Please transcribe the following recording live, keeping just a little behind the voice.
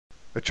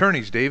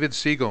Attorneys David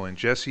Siegel and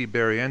Jesse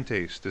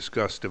Barrientos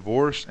discuss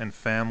divorce and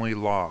family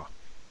law.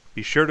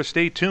 Be sure to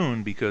stay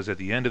tuned because at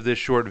the end of this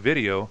short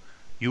video,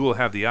 you will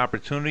have the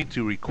opportunity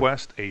to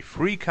request a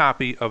free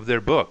copy of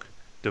their book,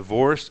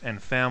 Divorce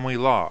and Family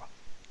Law: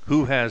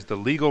 Who Has the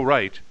Legal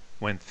Right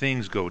When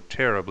Things Go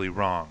Terribly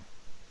Wrong.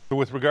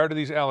 With regard to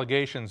these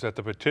allegations that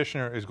the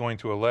petitioner is going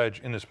to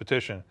allege in this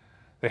petition,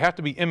 they have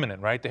to be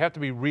imminent, right? They have to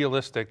be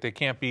realistic. They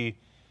can't be,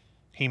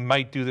 he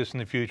might do this in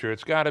the future.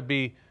 It's got to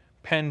be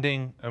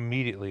pending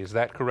immediately. Is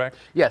that correct?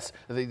 Yes,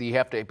 you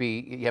have to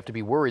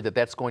be worried that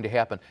that's going to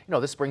happen. You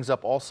know, this brings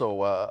up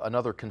also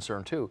another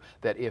concern too,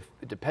 that if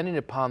depending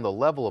upon the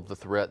level of the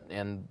threat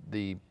and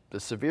the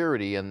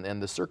severity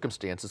and the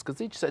circumstances,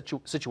 because each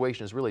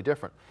situation is really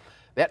different,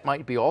 that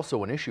might be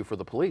also an issue for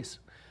the police.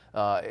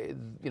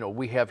 You know,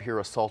 we have here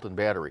assault and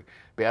battery.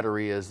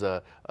 Battery is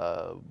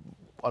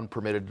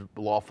unpermitted,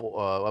 unlawful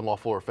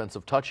or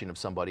offensive touching of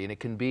somebody, and it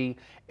can be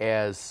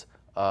as,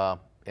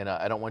 and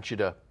I don't want you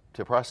to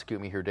prosecute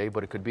me here, Dave,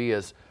 but it could be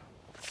as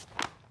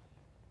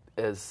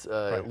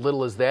right.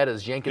 Little as that,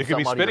 as yanking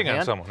something out of your hand. It could be spitting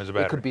on someone as a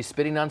battery. It could be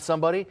spitting on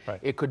somebody. Right.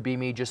 It could be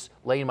me just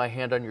laying my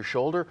hand on your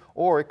shoulder,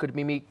 or it could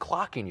be me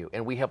clocking you.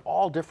 And we have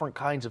all different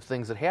kinds of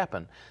things that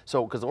happen.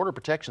 So, because order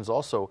protections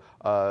also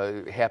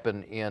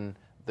happen in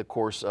the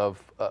course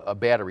of a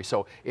battery.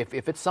 So if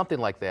it's something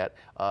like that,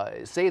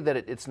 say that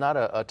it's not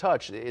a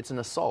touch, it's an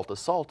assault.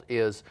 Assault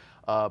is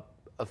a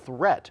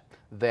threat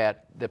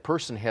that the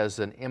person has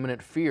an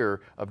imminent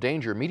fear of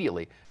danger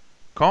immediately.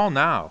 Call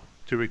now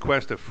to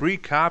request a free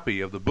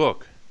copy of the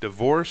book,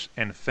 Divorce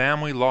and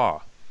Family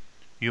Law.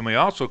 You may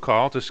also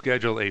call to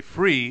schedule a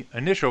free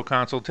initial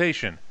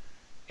consultation,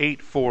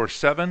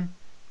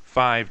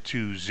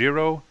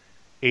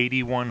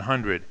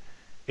 847-520-8100,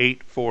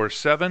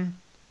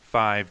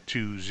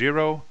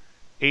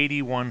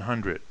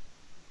 847-520-8100.